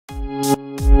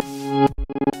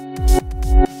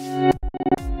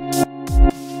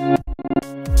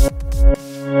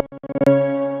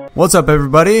What's up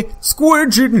everybody,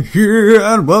 Squidgen here,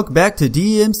 and welcome back to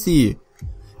DMC.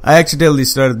 I accidentally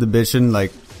started the mission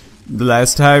like the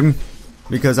last time,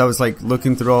 because I was like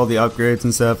looking through all the upgrades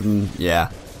and stuff, and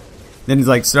yeah. Then he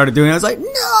like started doing it, I was like,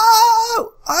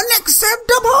 no!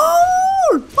 Unacceptable!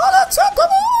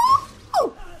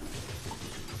 Unacceptable!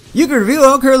 You can review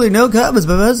all currently no comments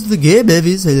by most of the game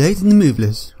movies selecting the move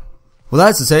list. Well,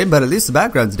 that's the same, but at least the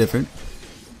background's different.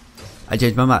 I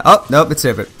changed my mind. Oh, nope, it's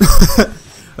different.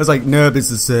 I was like, nope, it's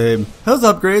the same. Health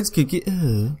upgrades, Kiki.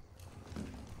 I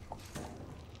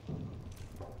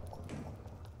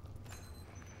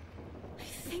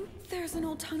think there's an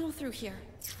old tunnel through here.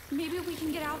 Maybe we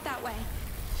can get out that way.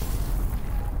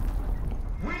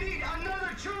 We need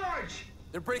another charge!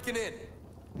 They're breaking in.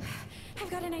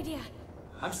 I've got an idea.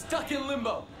 I'm stuck in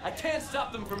limbo. I can't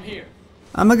stop them from here.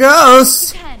 I'm a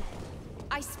ghost! You can.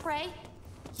 I spray,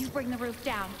 you bring the roof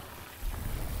down.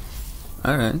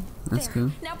 Alright, that's there.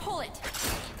 cool. Now pull it.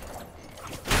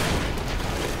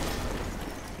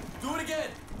 Do it again.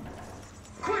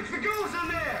 Quick, the goes in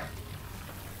there!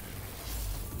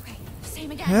 Okay,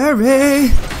 same again. Hurry!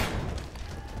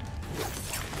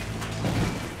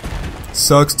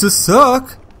 Sucks to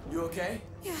suck! You okay?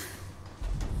 Yeah.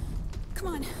 Come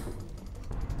on.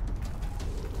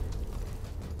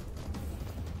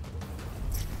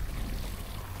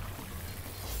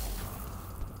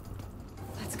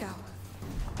 Let's go.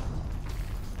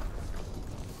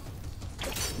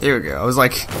 There we go. I was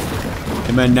like,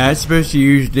 am I not supposed to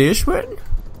use this one?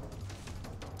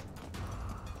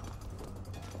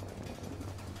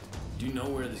 Do you know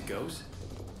where this goes?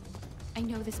 I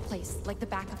know this place like the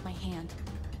back of my hand.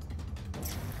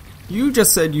 You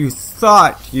just said you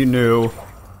thought you knew,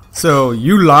 so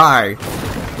you lie.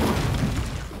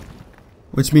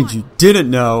 Which means you didn't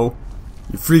know,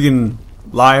 you freaking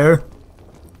liar.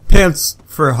 Pants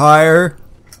for hire.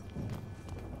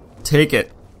 Take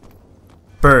it.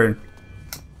 Burn.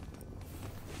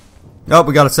 Oh,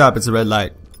 we gotta stop, it's a red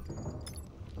light.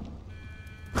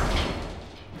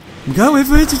 We gotta wait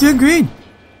for it to turn green.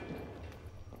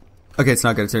 Okay, it's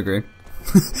not gonna turn green.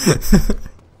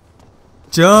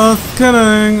 Just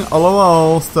kidding.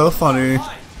 LOL, so funny.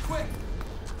 Hi, quick.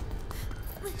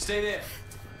 Stay there.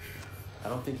 I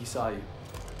don't think he saw you.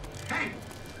 Hey!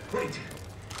 Wait!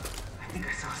 I think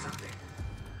I saw something.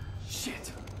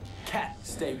 Shit. Cat,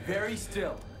 stay very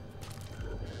still.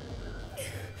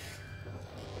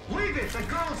 Leave it! The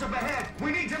girl's up ahead!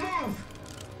 We need to move!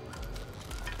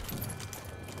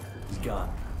 He's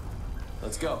gone.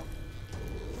 Let's go.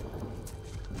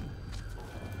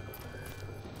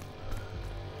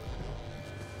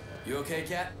 You okay,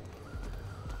 Cat?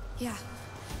 Yeah,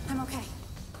 I'm okay.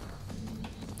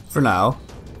 For now.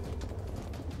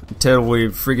 Until we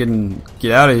freaking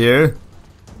get out of here.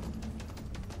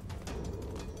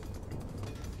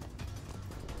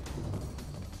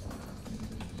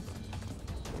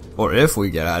 Or if we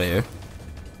get out of here.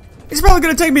 It's probably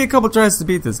gonna take me a couple tries to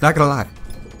beat this, not gonna lie.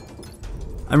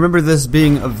 I remember this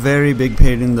being a very big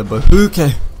pain in the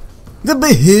bahooka. The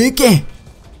bahooka!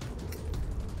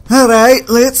 Alright,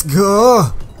 let's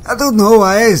go. I don't know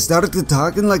why I started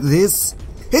talking like this.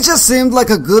 It just seemed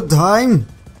like a good time.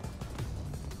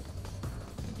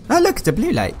 Oh look, it's a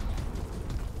blue light.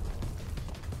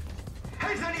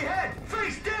 Heads on your head!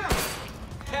 Face down!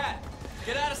 Cat,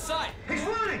 get out of sight. He's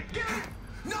running! Get it!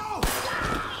 No!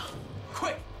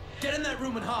 Quick, get in that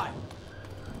room and hide.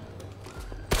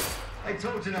 I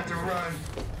told you not to run.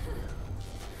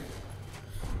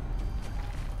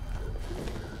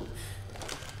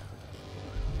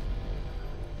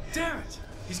 Damn it!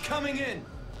 He's coming in!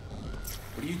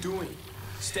 What are you doing?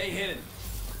 Stay hidden.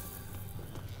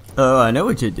 Oh, I know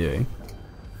what you're doing.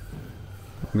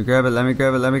 Let me grab it, let me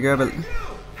grab it, let me grab it. You!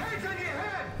 Heads on your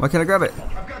head! Why can't I grab it?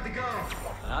 I've got the girl.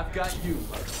 And I've got you,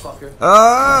 motherfucker.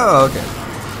 Oh, okay.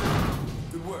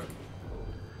 Good work.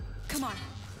 Come on.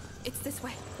 It's this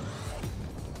way.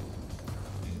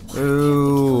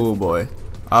 Oh boy.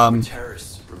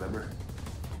 Terrorists, remember?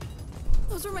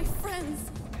 Those are my friends.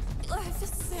 I feel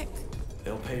sick.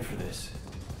 They'll pay for this.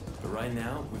 But right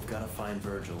now, we've got to find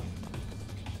Virgil.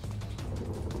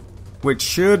 Which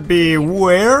should be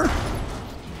where?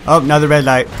 Oh, another red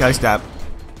light. Gotta stop.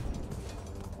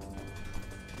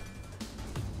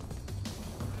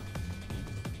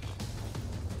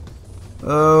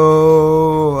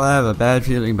 Oh, I have a bad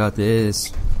feeling about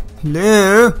this.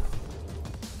 Hello?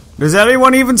 Does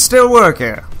anyone even still work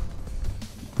here?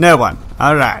 No one.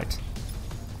 Alright.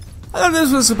 I thought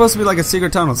this was supposed to be like a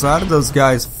secret tunnel, so how did those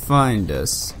guys find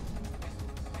us?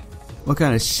 What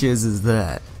kind of shiz is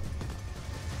that?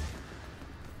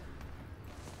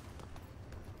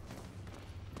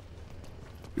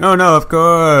 Oh no, of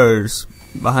course.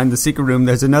 Behind the secret room,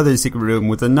 there's another secret room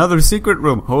with another secret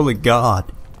room. Holy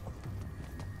God.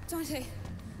 Dante.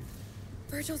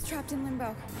 Virgil's trapped in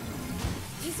limbo.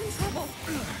 He's in trouble.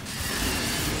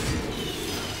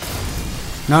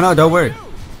 No, don't worry.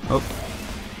 Oh.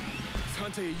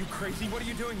 Dante, are you crazy? What are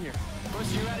you doing here?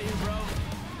 Push you out of here, bro.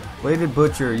 Bladed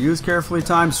Butcher. Use carefully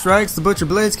timed strikes. The Butcher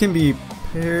blades can be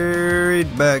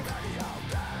parried back.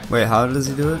 Wait, how does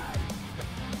he do it?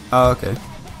 Oh, okay.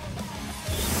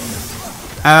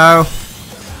 Ow.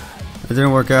 It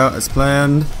didn't work out as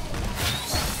planned.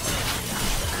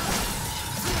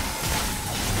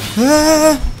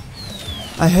 Ah,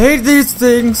 I hate these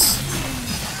things.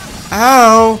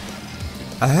 Ow.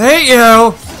 I hate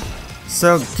you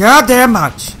so goddamn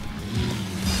much.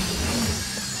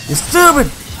 You stupid,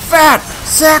 fat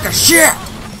sack of shit.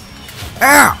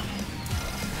 Ow.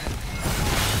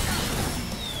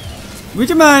 Would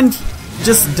you mind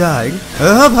just dying?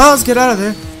 Let's get out of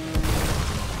there.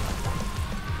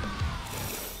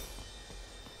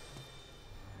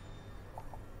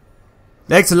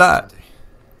 Thanks a lot.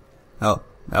 Oh,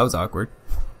 that was awkward.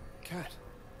 Cat,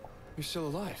 you're still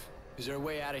alive. Is there a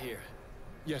way out of here?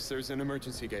 Yes, there's an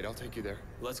emergency gate. I'll take you there.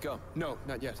 Let's go. No,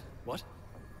 not yet. What?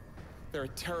 There are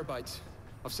terabytes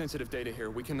of sensitive data here.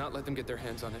 We cannot let them get their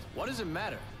hands on it. What does it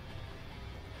matter?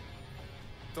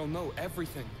 They'll know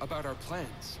everything about our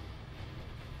plans.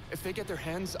 If they get their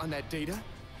hands on that data,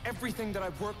 everything that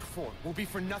I've worked for will be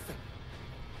for nothing.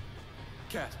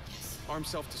 Cat, yes. Arm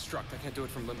self-destruct. I can't do it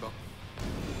from limbo.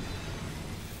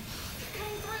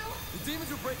 The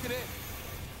demons are breaking in.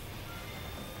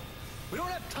 We don't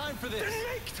have time for this. Then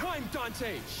make time,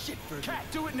 Dante! Shit, Virgil. Cat,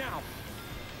 do it now!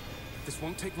 This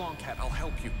won't take long, Cat. I'll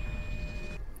help you.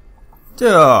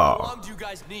 How long do you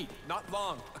guys need? Not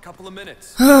long. A couple of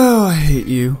minutes. Oh, I hate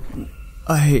you.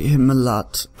 I hate him a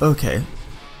lot. Okay.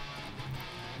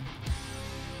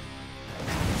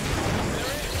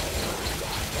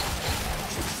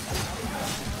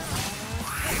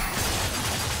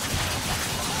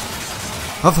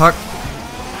 Oh fuck.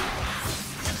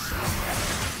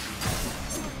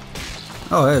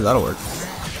 Oh hey, that'll work.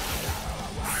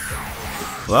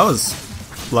 Well, that was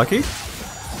lucky.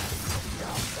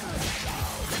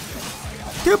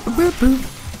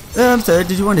 I'm sorry,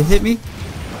 did you want to hit me?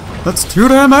 That's too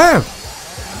damn bad.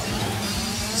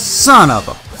 Son of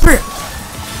a bitch.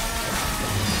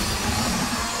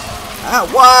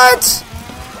 What?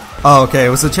 Oh, okay, it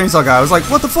was the chainsaw guy. I was like,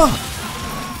 what the fuck?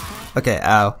 Okay,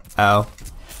 ow, ow.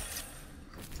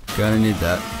 Gonna need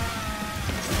that.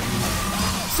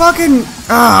 Fucking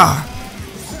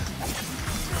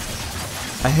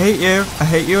I hate you. I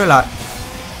hate you a lot.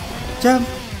 Jump.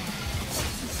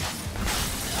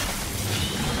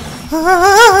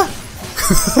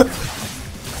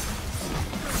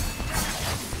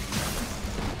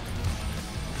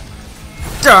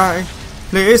 Die.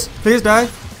 Please. Please die.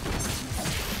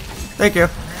 Thank you.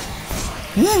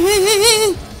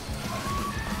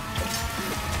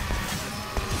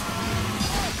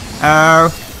 Ow.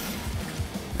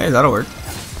 Hey, that'll work.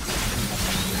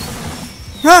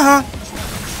 Haha.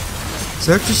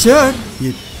 Such a shot,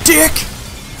 you dick.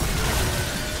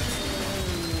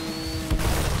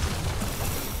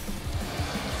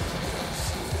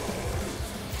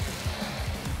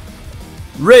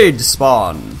 Raid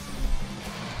spawn.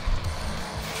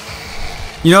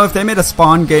 You know, if they made a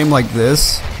spawn game like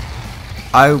this,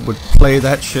 I would play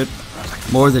that shit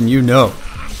more than you know.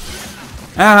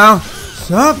 Ow!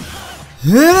 Stop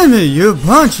hitting me, you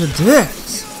bunch of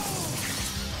dicks!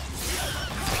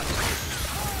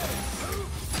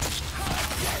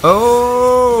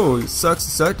 Oh,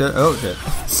 sucks. Oh shit!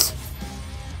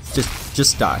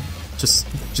 Just die. Just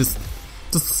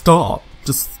stop.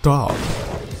 Just stop.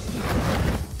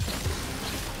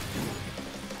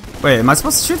 Wait, am I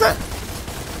supposed to shoot that?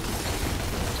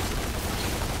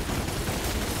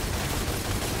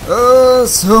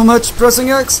 So much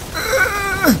pressing X.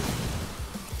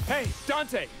 Hey,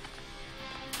 Dante!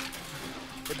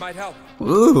 It might help.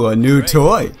 Ooh, a new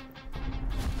toy.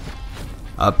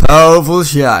 A powerful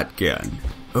shotgun.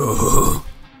 Oh.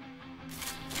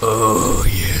 Oh,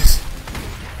 yes.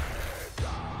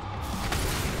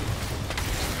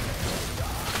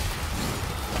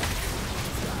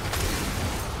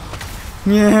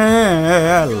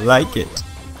 Yeah, I like it.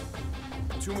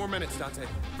 2 more minutes, Dante.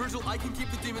 Virgil, I can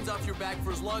keep the demons off your back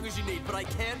for as long as you need, but I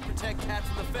can't protect Cat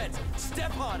from the fence.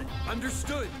 Step on it!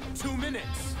 Understood. 2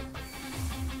 minutes.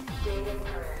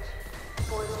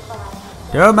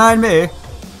 Don't mind me.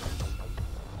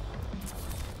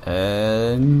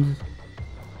 And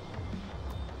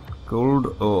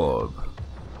gold orb.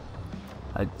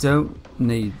 I don't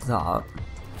need that.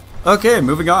 Okay,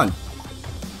 moving on.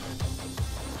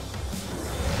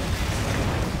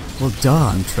 Well,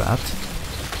 duh, I'm trapped.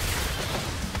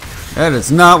 That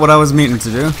is not what I was meaning to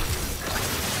do.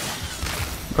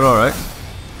 But alright.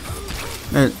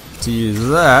 Meant to use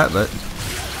that, but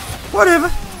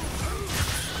whatever.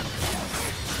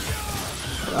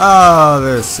 Oh,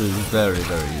 this is very,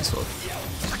 very useful.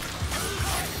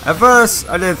 At first,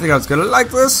 I didn't think I was gonna like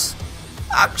this.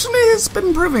 Actually, it's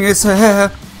been proving its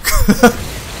hair.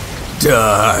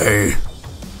 Die.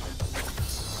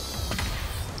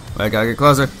 I gotta get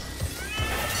closer.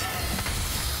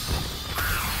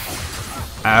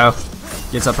 Ow.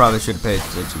 Guess I probably should have paid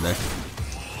attention there.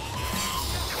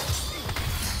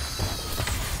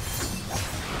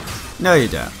 No, you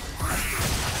don't.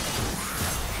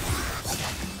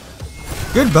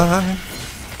 Goodbye.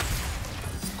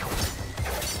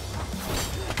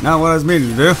 Not what I was meaning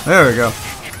to do. There we go.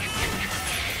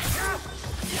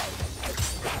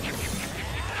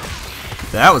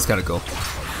 That was kind of cool.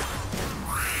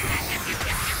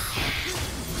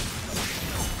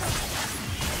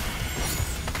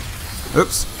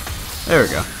 Oops. There we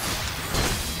go.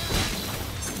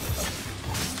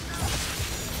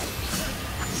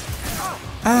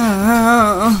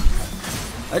 Ow.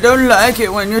 I don't like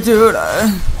it when you do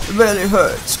that. It really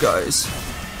hurts, guys.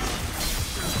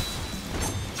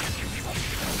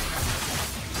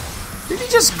 Did he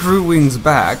just grew wings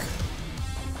back?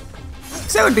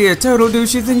 'Cause that would be a total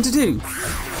douchey thing to do.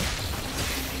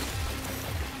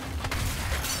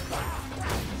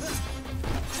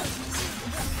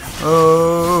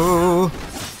 Oh,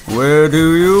 where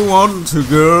do you want to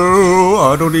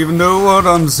go? I don't even know what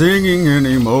I'm singing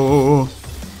anymore.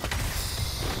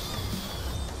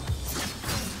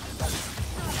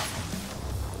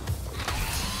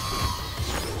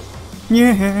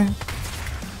 Yeah.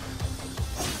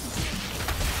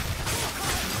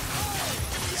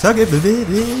 Suck it,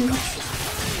 baby.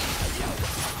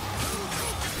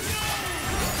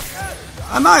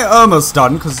 Am I almost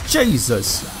done? Cause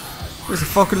Jesus, there's a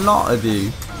fucking lot of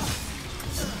you.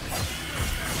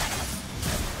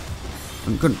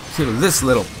 I'm gonna kill this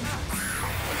little.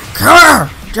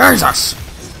 Jesus!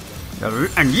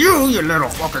 And you little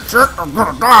fucking shit, I'm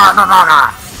gonna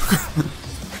die.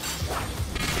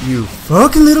 You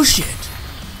fucking little shit.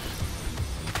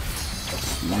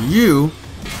 You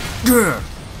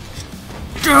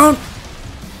don't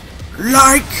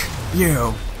like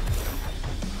you.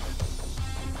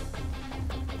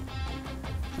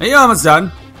 Are you almost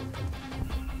done?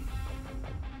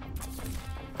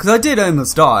 Cause I did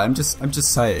almost die. I'm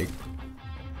just saying.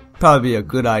 Probably be a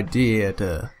good idea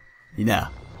to, you know,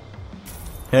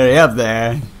 hurry up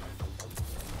there.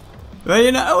 But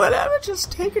you know, whatever.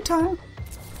 Just take your time.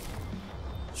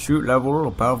 Shoot level,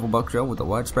 a powerful buckshot with a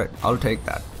wide spread. I'll take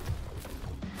that.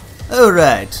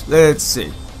 Alright, let's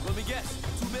see. Let me guess.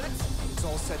 2 minutes? It's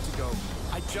all set to go.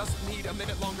 I just need a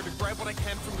minute longer to grab what I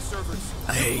can from the servers.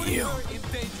 I hate you. In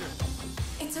danger.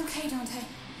 It's okay, Dante.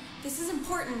 This is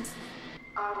important.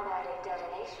 Automatic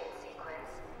detonation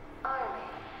sequence. Arming.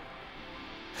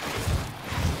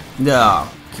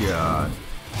 Oh, God.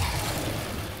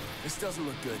 This doesn't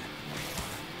look good.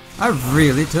 I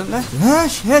really don't like that. Ah,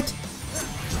 shit.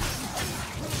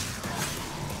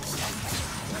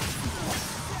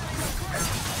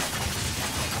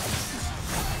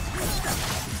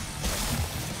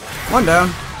 One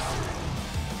down.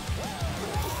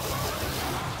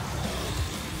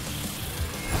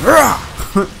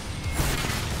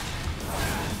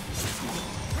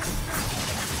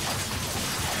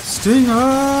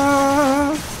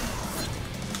 Stinger.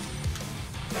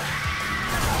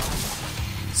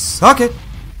 Suck it.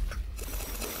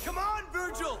 Come on,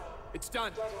 Virgil! It's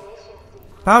done.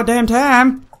 About damn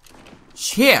time.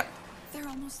 Shit. They're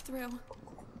almost through.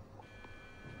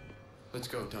 Let's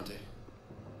go, Dante.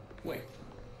 Wait.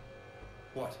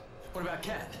 What? What about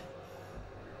Kat?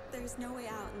 There's no way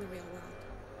out in the real world.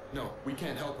 No, we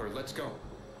can't help her. Let's go.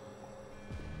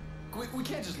 We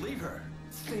can't just leave her.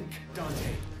 Think,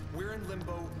 Dante. We're in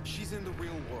limbo. She's in the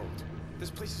real world. This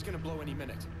place is gonna blow any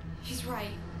minute. He's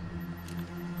right.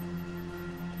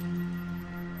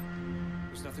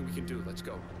 There's nothing we can do. Let's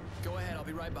go. Go ahead, I'll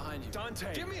be right behind you.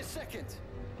 Dante! Give me a second!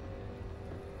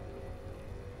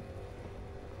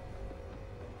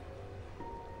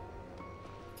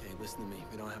 Okay, listen to me.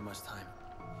 We don't have much time.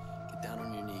 Get down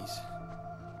on your knees.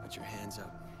 Put your hands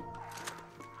up.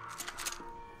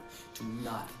 Do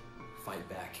not fight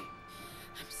back.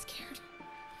 I'm scared.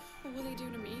 What will they do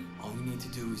to me? All you need to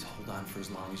do is hold on for as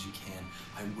long as you can.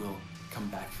 I will come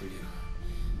back for you.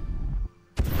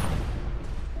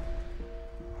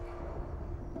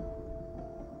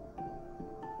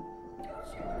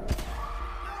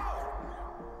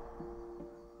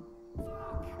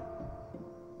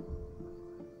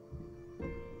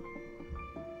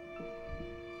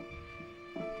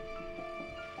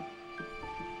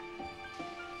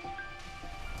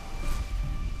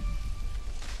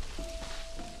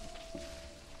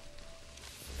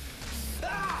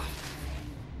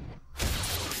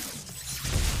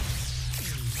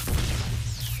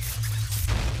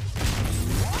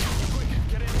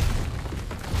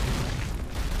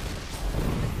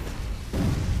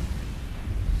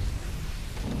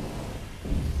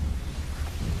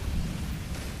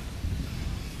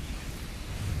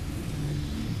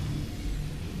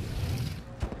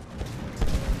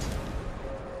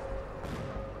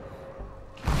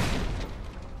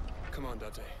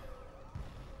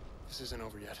 this isn't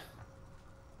over yet.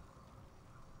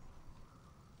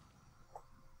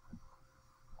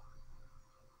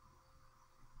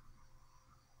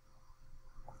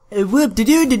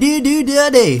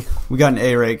 Whoop-de-doo-de-doo-doo-daddy. We got an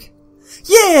A rank.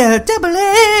 Yeah, double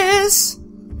S!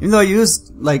 Even though I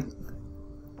used, like...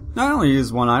 No, I only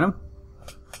used one item.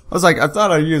 I was like, I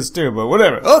thought I used two, but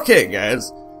whatever. Okay,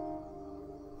 guys.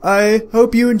 I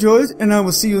hope you enjoyed, and I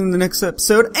will see you in the next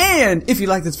episode. And if you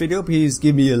like this video, please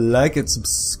give me a like and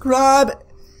subscribe.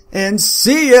 And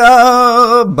see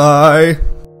ya! Bye!